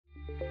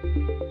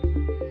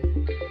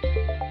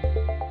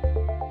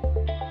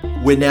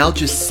We're now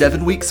just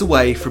 7 weeks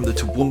away from the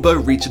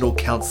Toowoomba Regional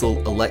Council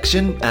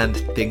election, and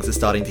things are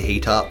starting to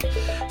heat up.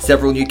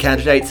 Several new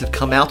candidates have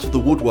come out of the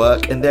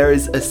woodwork, and there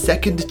is a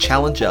second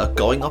challenger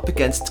going up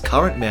against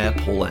current Mayor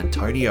Paul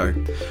Antonio.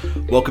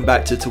 Welcome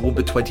back to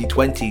Toowoomba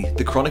 2020,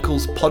 the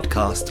Chronicles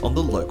podcast on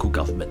the local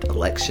government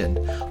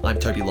election. I'm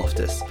Toby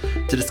Loftus.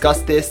 To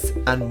discuss this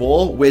and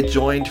more, we're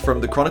joined from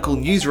the Chronicle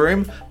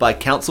newsroom by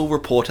council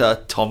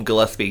reporter Tom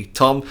Gillespie.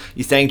 Tom,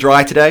 you staying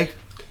dry today?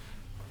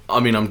 I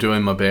mean, I'm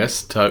doing my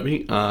best,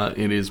 Toby.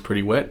 It is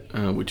pretty wet,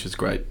 which is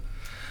great.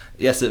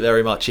 Yes, it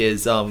very much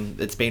is.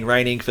 It's been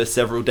raining for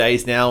several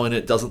days now, and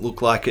it doesn't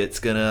look like it's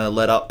going to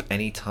let up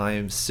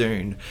anytime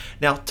soon.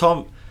 Now,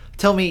 Tom,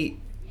 tell me,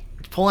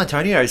 Paul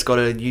Antonio's got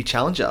a new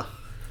challenger.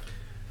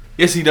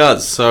 Yes, he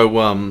does. So,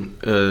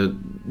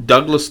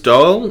 Douglas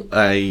Doyle,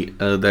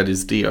 that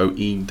is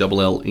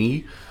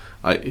Doelle.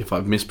 If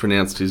I've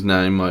mispronounced his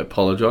name, I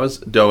apologise.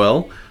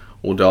 Doyle.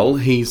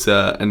 He's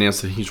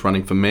announced that he's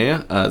running for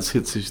mayor.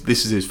 This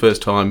is his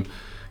first time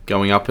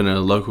going up in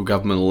a local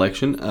government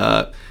election.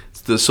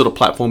 The sort of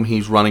platform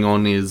he's running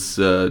on is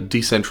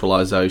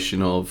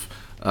decentralisation of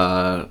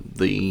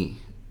the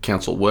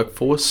council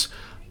workforce,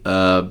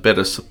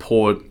 better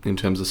support in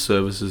terms of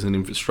services and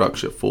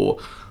infrastructure for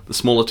the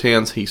smaller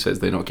towns. He says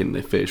they're not getting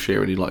their fair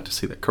share and he'd like to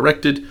see that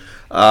corrected.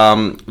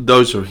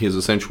 Those are his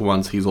essential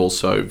ones. He's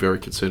also very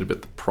concerned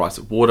about the price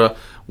of water,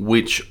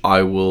 which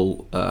I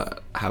will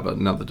have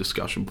another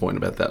discussion point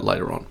about that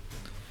later on.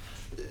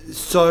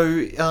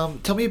 So,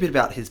 tell me a bit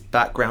about his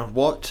background.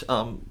 What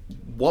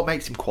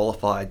makes him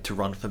qualified to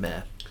run for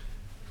mayor?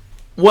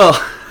 Well,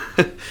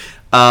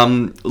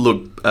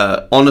 look,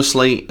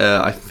 honestly,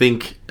 I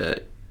think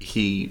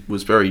he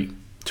was very,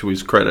 to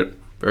his credit,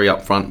 very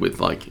upfront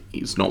with,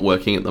 he's not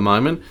working at the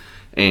moment,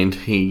 and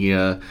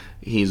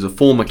he's a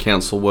former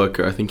council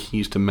worker. I think he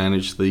used to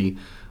manage the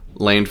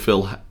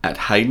landfill at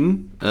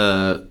Hayden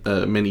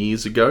many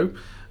years ago.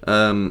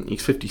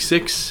 He's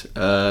 56.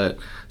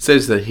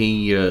 Says that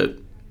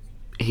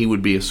he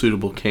would be a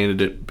suitable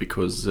candidate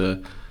because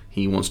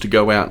he wants to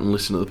go out and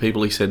listen to the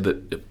people. He said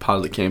that part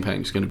of the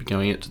campaign is going to be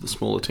going out to the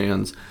smaller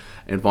towns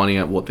and finding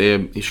out what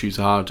their issues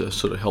are to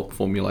sort of help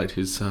formulate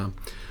his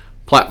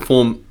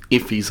platform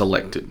if he's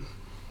elected.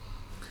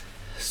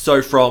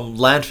 So from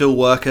landfill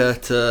worker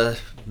to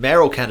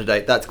mayoral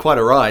candidate, that's quite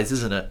a rise,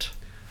 isn't it?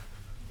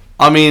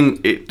 I mean,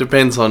 it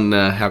depends on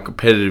how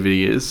competitive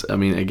he is. I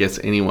mean, I guess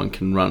anyone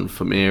can run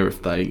for mayor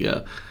if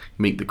they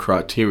meet the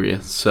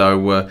criteria.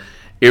 So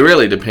it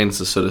really depends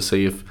to sort of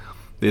see if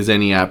there's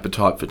any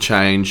appetite for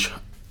change.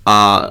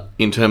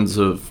 In terms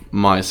of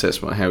my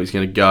assessment of how he's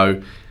going to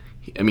go,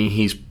 I mean,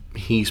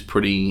 he's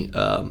pretty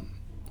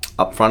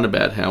upfront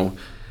about how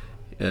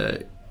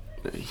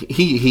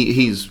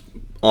he's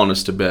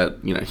honest about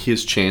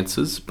his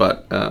chances,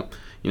 but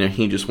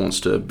he just wants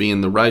to be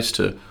in the race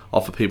to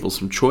offer people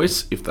some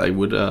choice if they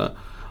would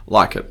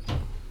like it.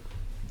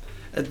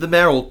 The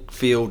mayoral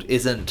field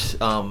isn't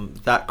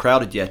that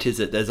crowded yet, is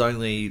it? There's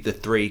only the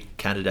three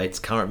candidates: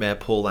 current mayor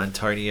Paul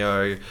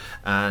Antonio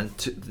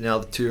and now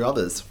the two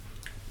others.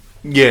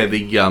 Yeah,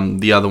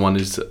 the other one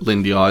is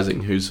Lindy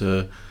Ising, who's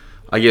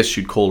I guess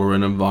you'd call her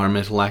an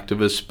environmental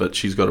activist, but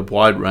she's got a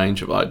wide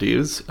range of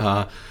ideas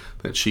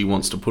that she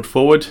wants to put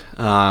forward.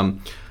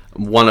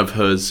 One of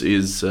hers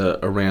is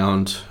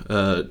around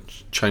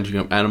changing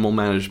up animal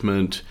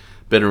management,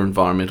 better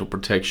environmental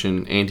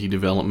protection,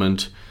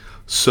 anti-development.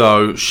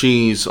 So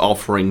she's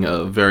offering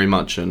very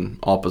much an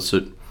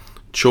opposite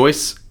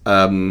choice.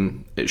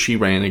 She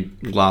ran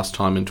last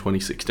time in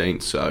 2016.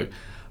 So,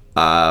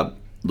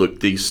 look,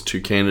 these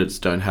two candidates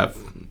don't have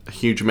a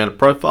huge amount of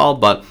profile,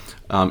 but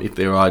if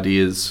their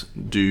ideas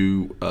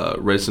do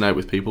resonate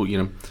with people,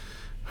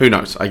 who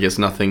knows? I guess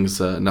nothing's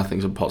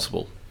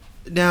impossible.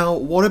 Now,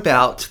 what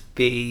about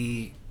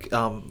the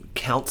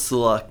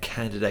councillor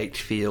candidate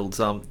fields?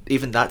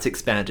 Even that's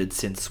expanded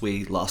since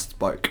we last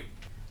spoke.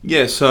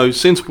 Yeah, so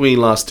since we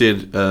last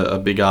did a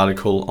big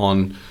article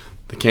on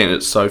the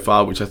candidates so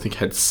far, which I think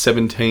had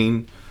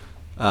 17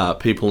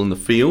 people in the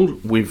field,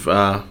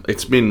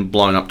 it's been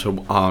blown up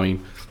to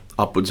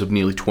upwards of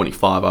nearly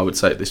 25, I would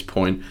say at this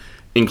point,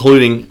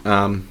 including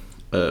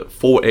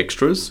 4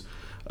 extras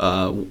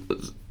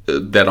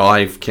that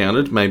I've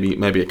counted.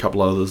 Maybe a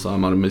couple others I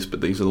might have missed,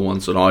 but these are the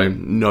ones that I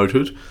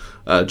noted.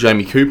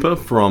 Jamie Cooper,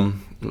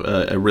 from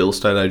a real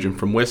estate agent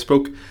from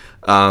Westbrook.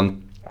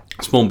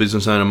 Small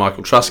business owner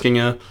Michael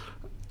Truskinger,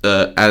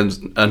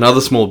 and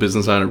another small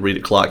business owner Rita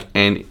Clark,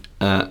 and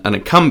an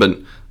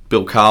incumbent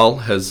Bill Carl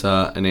has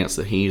announced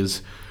that he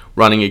is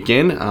running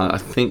again. I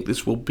think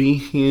this will be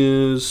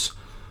his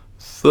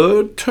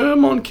 3rd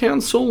term on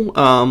council,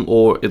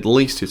 or at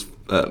least his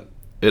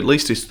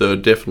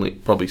third, definitely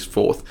probably his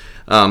 4th.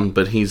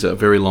 But he's a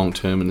very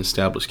long-term and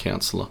established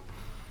councillor.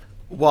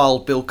 While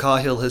Bill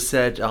Cahill has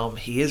said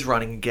he is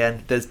running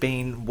again, there's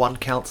been one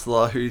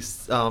councillor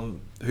who's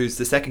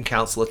the second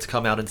councillor to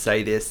come out and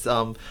say this,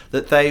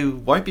 that they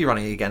won't be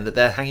running again, that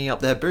they're hanging up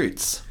their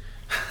boots.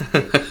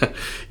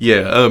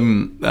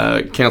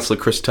 Councillor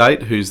Chris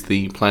Tate, who's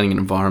the Planning and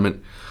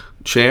Environment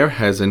Chair,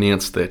 has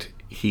announced that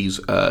he's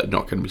not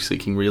going to be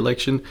seeking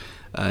re-election.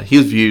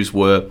 His views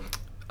were,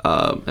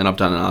 and I've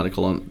done an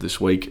article on it this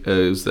week,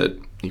 is that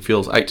he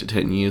feels 8 to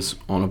 10 years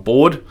on a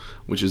board,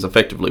 which is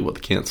effectively what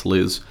the council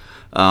is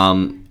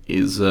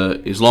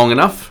long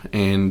enough,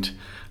 and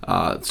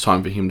it's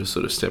time for him to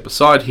sort of step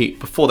aside.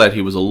 Before that,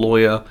 he was a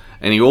lawyer,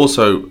 and he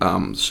also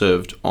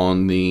served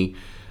on the,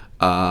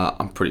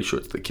 I'm pretty sure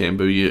it's the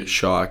Cambodia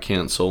Shire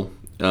Council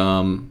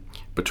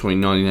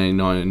between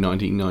 1989 and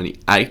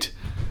 1998.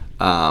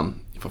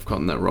 If I've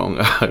gotten that wrong,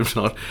 I hope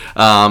not.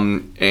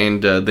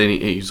 Then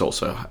he's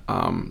also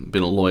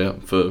been a lawyer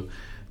for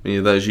many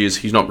of those years.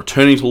 He's not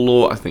returning to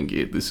law. I think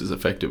this is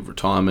effective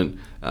retirement.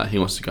 He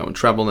wants to go and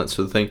travel and that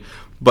sort of thing.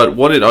 But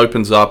what it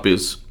opens up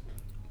is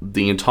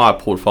the entire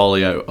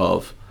portfolio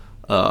of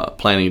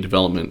planning and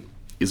development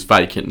is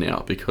vacant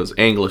now, because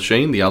Angela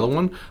Sheen, the other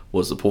one,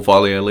 was the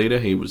portfolio leader.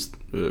 He was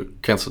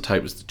Councillor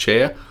Tate was the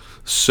chair.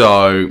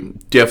 So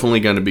definitely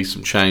going to be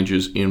some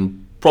changes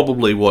in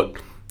probably what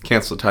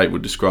Councillor Tate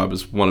would describe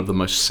as one of the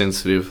most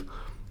sensitive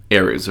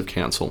areas of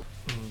council.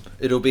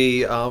 It'll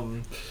be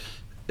an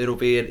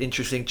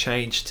interesting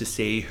change to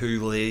see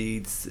who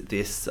leads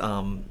this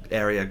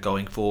area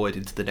going forward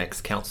into the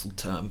next council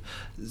term.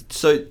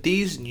 So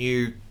these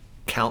new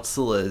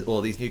councillors,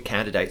 or these new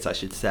candidates, I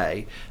should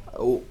say,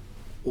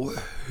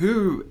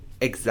 who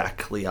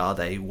exactly are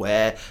they?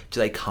 Where do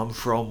they come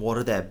from? What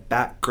are their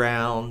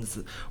backgrounds?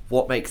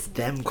 What makes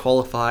them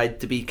qualified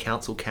to be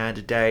council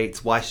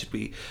candidates? Why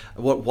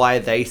are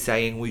they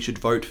saying we should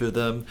vote for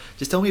them?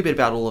 Just tell me a bit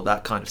about all of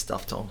that kind of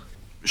stuff, Tom.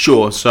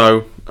 Sure.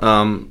 So,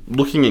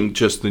 looking at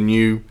just the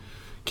new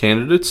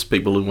candidates,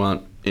 people who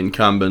aren't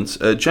incumbents,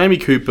 Jamie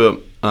Cooper,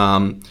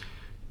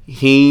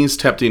 he's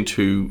tapped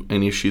into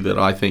an issue that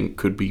I think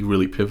could be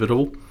really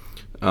pivotal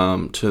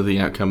to the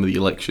outcome of the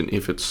election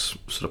if it's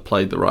sort of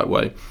played the right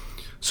way.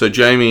 So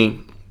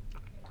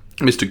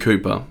Mr.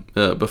 Cooper,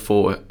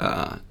 before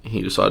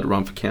he decided to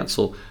run for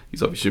council,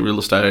 he's obviously a real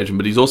estate agent,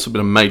 but he's also been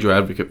a major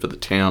advocate for the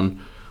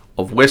town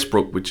of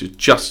Westbrook, which is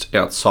just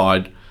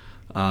outside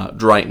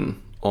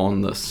Drayton on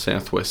the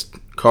southwest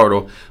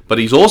corridor. But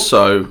he's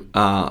also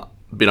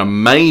been a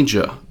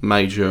major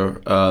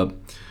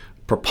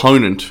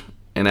proponent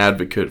and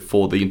advocate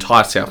for the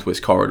entire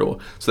southwest corridor.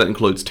 So that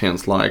includes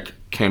towns like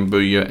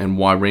Cambodia and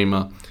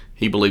Wairima.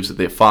 He believes that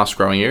they're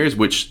fast-growing areas,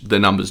 which the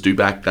numbers do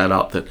back that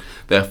up, that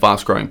they're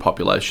fast-growing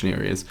population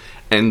areas,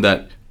 and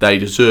that they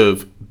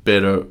deserve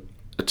better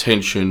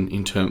attention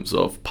in terms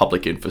of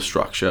public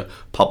infrastructure,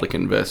 public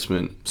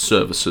investment,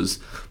 services,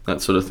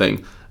 that sort of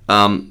thing.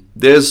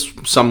 There's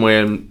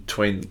somewhere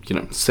between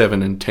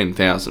 7,000 and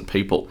 10,000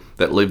 people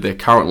that live there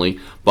currently,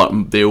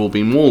 but there will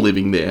be more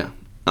living there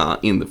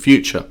in the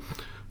future.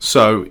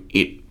 So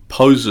it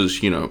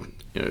poses,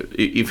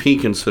 if he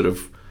can sort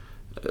of,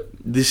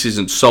 this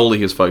isn't solely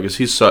his focus.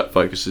 His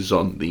focus is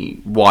on the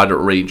wider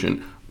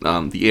region,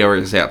 the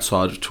areas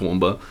outside of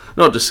Toowoomba.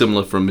 Not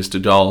dissimilar from Mr.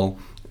 Dole,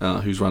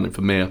 who's running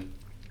for mayor.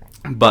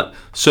 But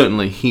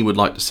certainly he would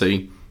like to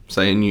see,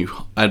 say,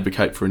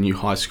 advocate for a new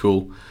high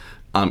school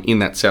in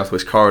that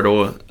southwest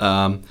corridor,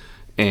 and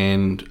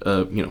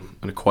an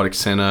aquatic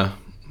centre,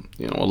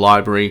 a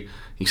library.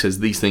 He says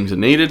these things are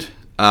needed.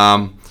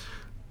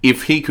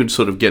 If he could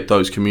sort of get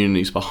those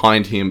communities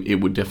behind him, it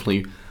would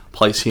definitely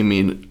place him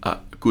in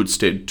good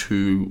stead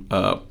to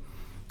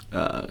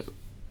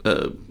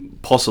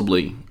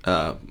possibly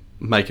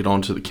make it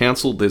onto the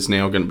council. There's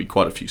now going to be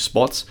quite a few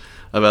spots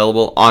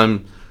available.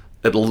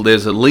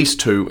 There's at least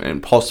 2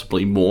 and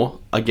possibly more.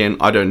 Again,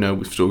 I don't know.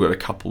 We've still got a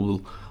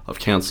couple of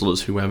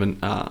councillors who haven't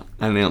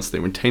announced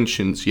their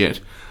intentions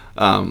yet.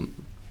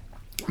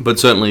 But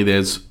certainly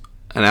there's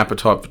an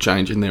appetite for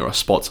change, and there are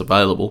spots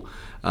available.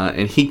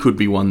 And he could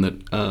be one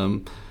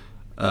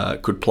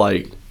that could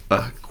play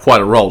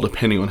quite a role,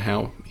 depending on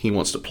how he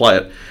wants to play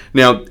it.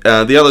 Now,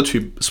 the other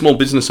 2 small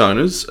business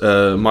owners,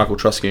 Michael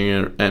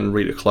Trusking and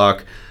Rita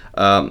Clark,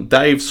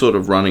 they've sort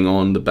of running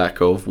on the back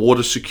of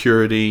water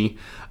security.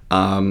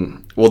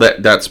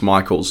 That's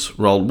Michael's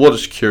role: water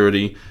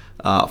security,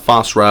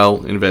 fast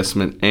rail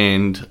investment,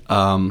 and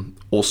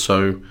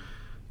also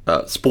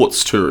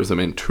sports tourism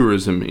and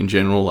tourism in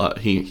general.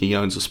 He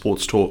owns a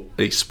sports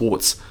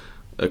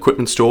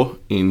equipment store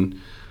in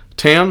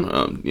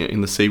town,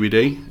 in the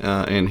CBD,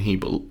 and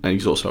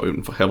he's also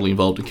heavily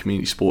involved in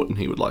community sport, and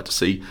he would like to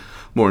see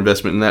more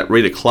investment in that.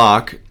 Rita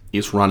Clark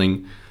is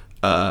running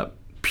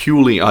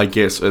purely, I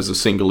guess, as a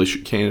single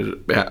issue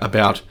candidate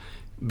about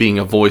being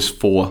a voice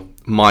for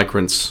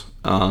migrants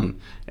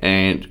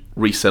and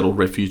resettled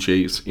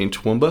refugees in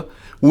Toowoomba,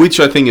 which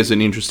I think is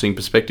an interesting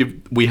perspective.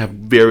 We have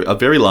a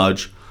very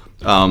large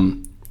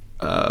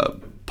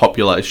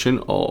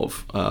population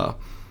of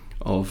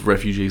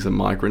refugees and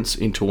migrants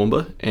in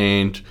Toowoomba,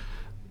 and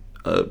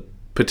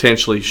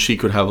potentially she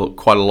could have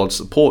quite a lot of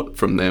support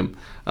from them,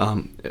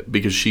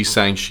 because she's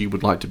saying she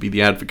would like to be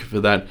the advocate for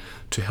that,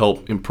 to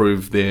help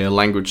improve their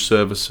language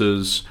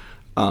services,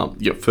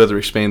 further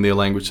expand their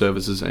language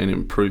services and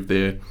improve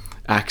their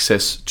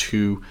access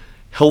to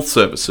health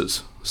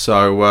services.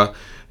 So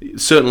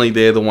certainly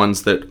they're the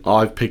ones that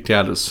I've picked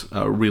out as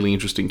really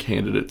interesting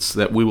candidates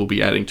that we will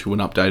be adding to an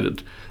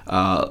updated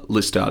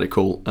list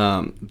article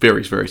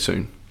very, very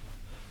soon.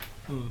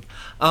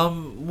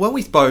 When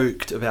we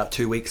spoke about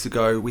 2 weeks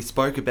ago, we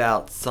spoke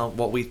about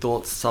what we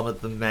thought some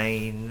of the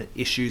main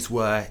issues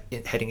were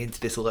heading into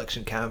this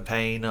election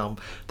campaign.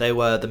 They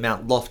were the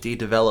Mount Lofty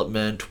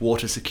development,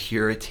 water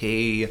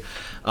security,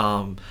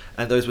 and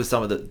those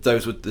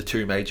were the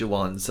two major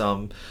ones.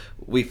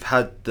 We've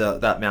had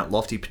that Mount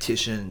Lofty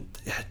petition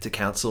to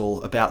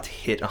council about to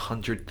hit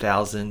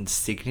 100,000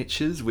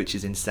 signatures, which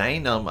is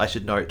insane. I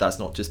should note that's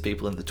not just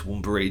people in the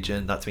Toowoomba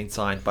region. That's been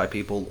signed by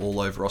people all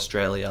over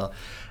Australia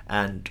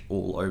and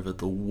all over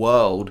the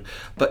world.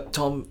 But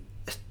Tom,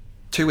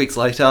 2 weeks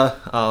later,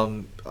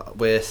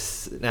 we're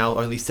now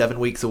only 7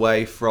 weeks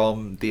away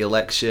from the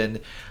election.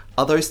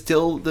 Are those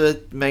still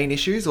the main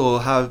issues,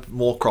 or have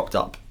more cropped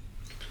up?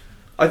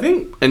 I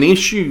think an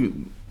issue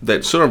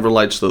that sort of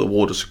relates to the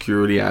water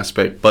security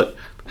aspect, but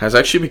has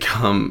actually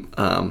become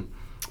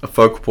a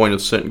focal point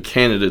of certain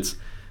candidates,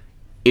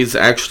 is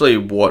actually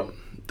what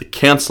the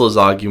council is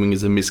arguing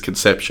is a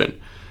misconception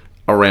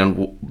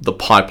around the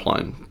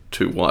pipeline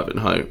to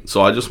Ivanhoe.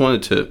 So I just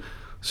wanted to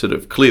sort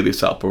of clear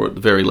this up, or at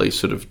the very least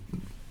sort of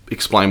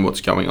explain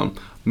what's going on.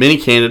 Many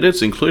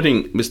candidates,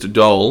 including Mr.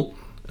 Dole,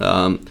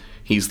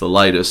 he's the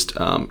latest,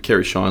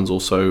 Kerry Shine's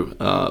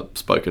also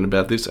spoken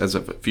about this, as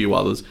have a few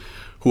others,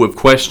 who have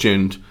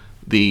questioned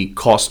the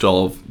cost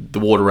of the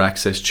water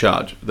access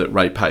charge that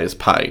ratepayers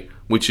pay,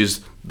 which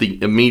is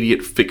the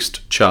immediate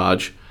fixed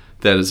charge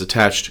that is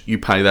attached. You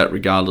pay that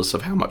regardless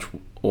of how much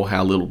or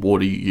how little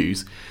water you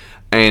use.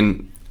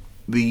 And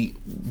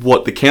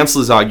what the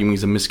council is arguing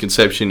is a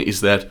misconception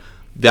is that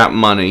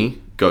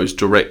money goes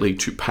directly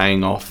to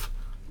paying off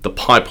the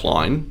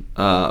pipeline,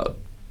 the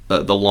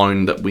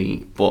loan that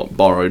we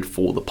borrowed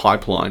for the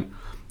pipeline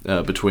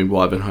between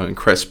Ivanhoe and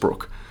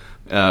Crestbrook.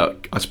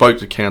 I spoke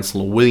to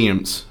Councillor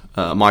Williams,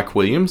 Mike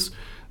Williams,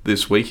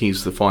 this week.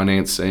 He's the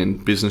Finance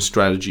and Business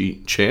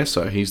Strategy Chair,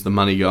 so he's the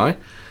money guy.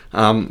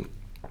 And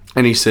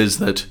he says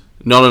that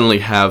not only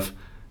have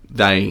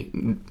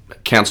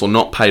council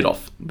not paid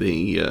off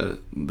the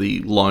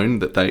loan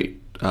that they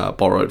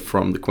borrowed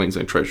from the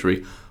Queensland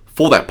Treasury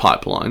for that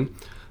pipeline,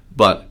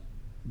 but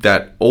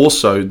that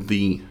also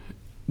the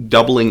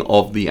doubling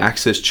of the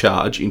access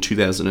charge in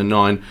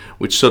 2009,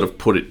 which sort of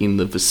put it in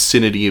the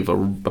vicinity of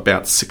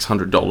about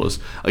 $600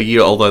 a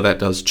year, although that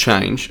does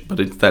change,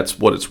 but that's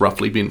what it's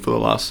roughly been for the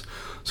last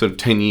sort of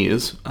 10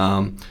 years,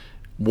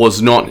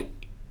 was not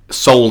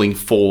solely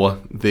for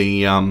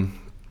the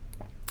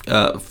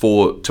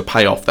to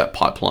pay off that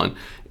pipeline.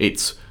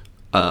 It's,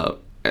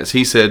 as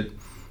he said,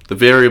 the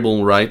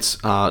variable rates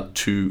are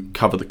to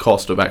cover the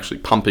cost of actually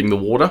pumping the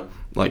water,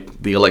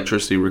 like the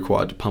electricity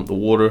required to pump the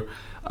water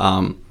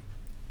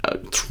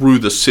through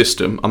the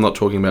system. I'm not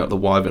talking about the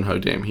Ivanhoe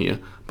Dam here,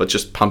 but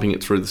just pumping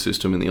it through the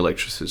system and the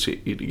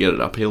electricity to get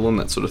it uphill and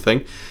that sort of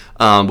thing.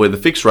 Where the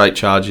fixed rate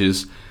charge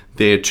is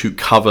there to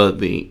cover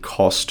the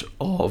cost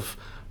of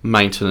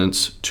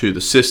maintenance to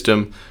the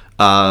system.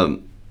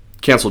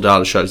 Council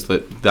data shows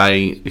that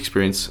they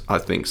experience, I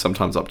think,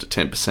 sometimes up to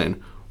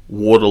 10%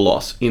 water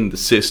loss in the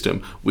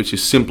system, which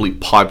is simply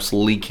pipes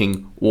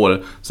leaking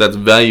water. So that's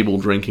valuable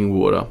drinking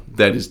water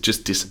that is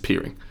just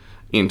disappearing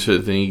into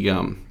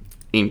the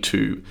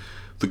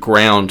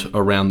ground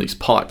around these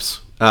pipes.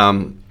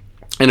 And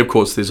of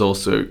course, there's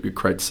also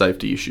great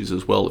safety issues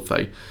as well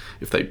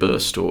if they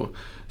burst or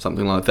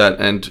something like that.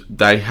 And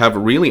they have a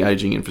really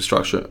aging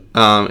infrastructure.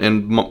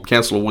 And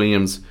Councillor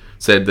Williams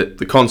said that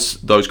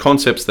those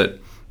concepts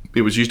that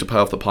it was used to pay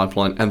off the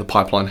pipeline and the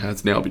pipeline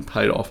has now been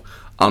paid off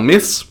are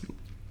myths.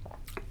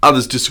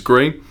 Others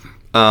disagree.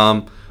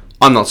 I'm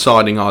not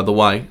siding either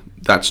way.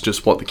 That's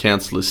just what the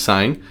council is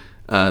saying,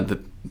 that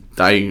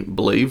they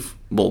believe.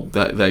 Well,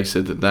 they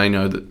said that they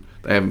know that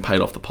they haven't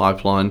paid off the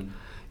pipeline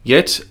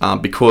yet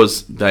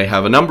because they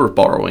have a number of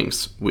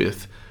borrowings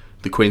with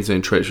the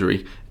Queensland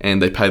Treasury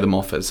and they pay them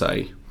off as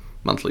a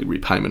monthly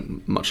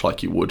repayment, much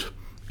like you would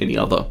any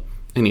other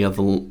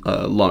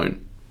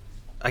loan.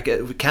 I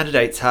get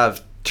candidates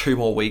have 2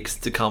 more weeks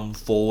to come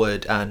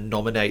forward and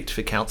nominate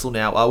for council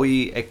now. Are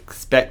we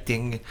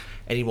expecting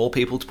any more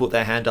people to put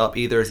their hand up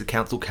either as a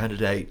council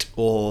candidate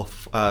or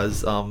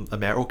as a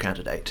mayoral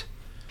candidate?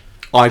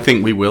 I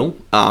think we will.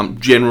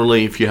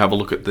 Generally, if you have a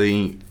look at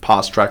the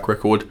past track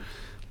record,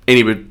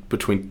 anywhere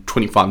between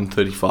 25 and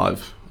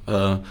 35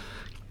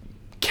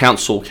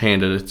 council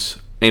candidates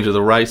enter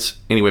the race.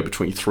 Anywhere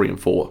between 3 and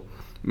 4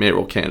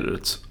 mayoral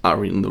candidates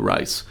are in the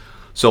race.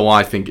 So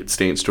I think it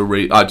stands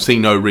to I'd see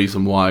no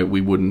reason why we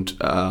wouldn't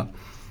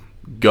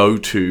go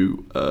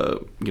to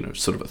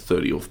sort of a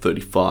 30 or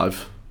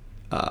 35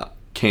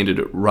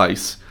 candidate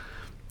race.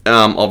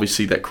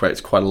 Obviously, that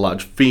creates quite a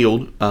large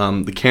field.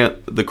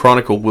 The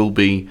Chronicle will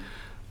be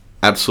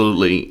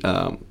absolutely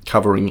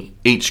covering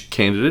each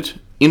candidate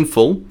in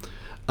full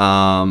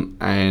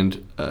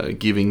and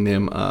giving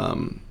them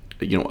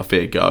a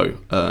fair go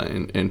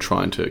and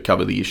trying to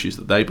cover the issues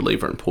that they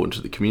believe are important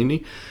to the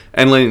community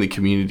and letting the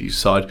community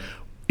decide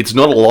It's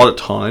not a lot of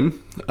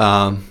time,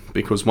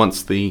 because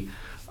once the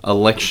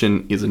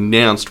election is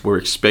announced, we're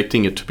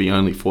expecting it to be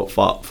only for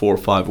 4 or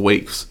 5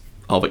 weeks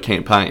of a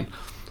campaign.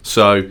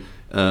 So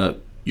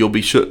you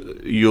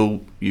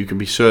can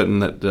be certain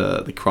that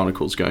the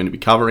Chronicle is going to be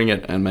covering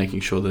it and making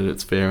sure that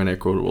it's fair and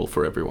equitable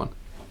for everyone.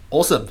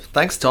 Awesome.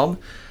 Thanks, Tom.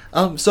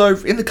 So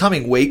in the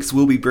coming weeks,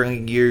 we'll be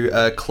bringing you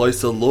a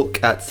closer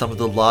look at some of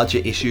the larger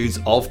issues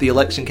of the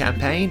election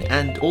campaign,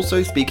 and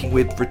also speaking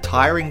with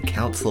retiring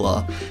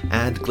councillor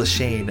Anne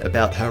Glasheen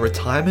about her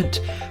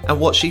retirement and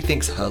what she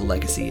thinks her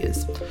legacy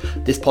is.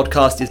 This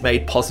podcast is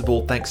made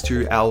possible thanks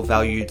to our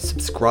valued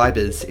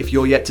subscribers. If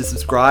you're yet to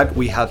subscribe,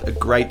 we have a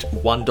great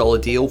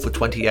 $1 deal for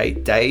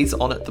 28 days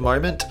on at the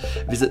moment.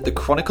 Visit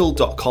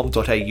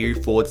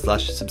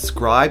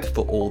thechronicle.com.au/subscribe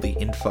for all the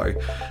info.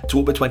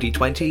 Toowoomba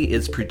 2020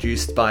 is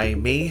produced by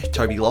me,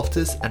 Toby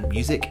Loftus, and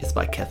music is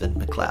by Kevin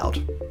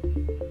McLeod.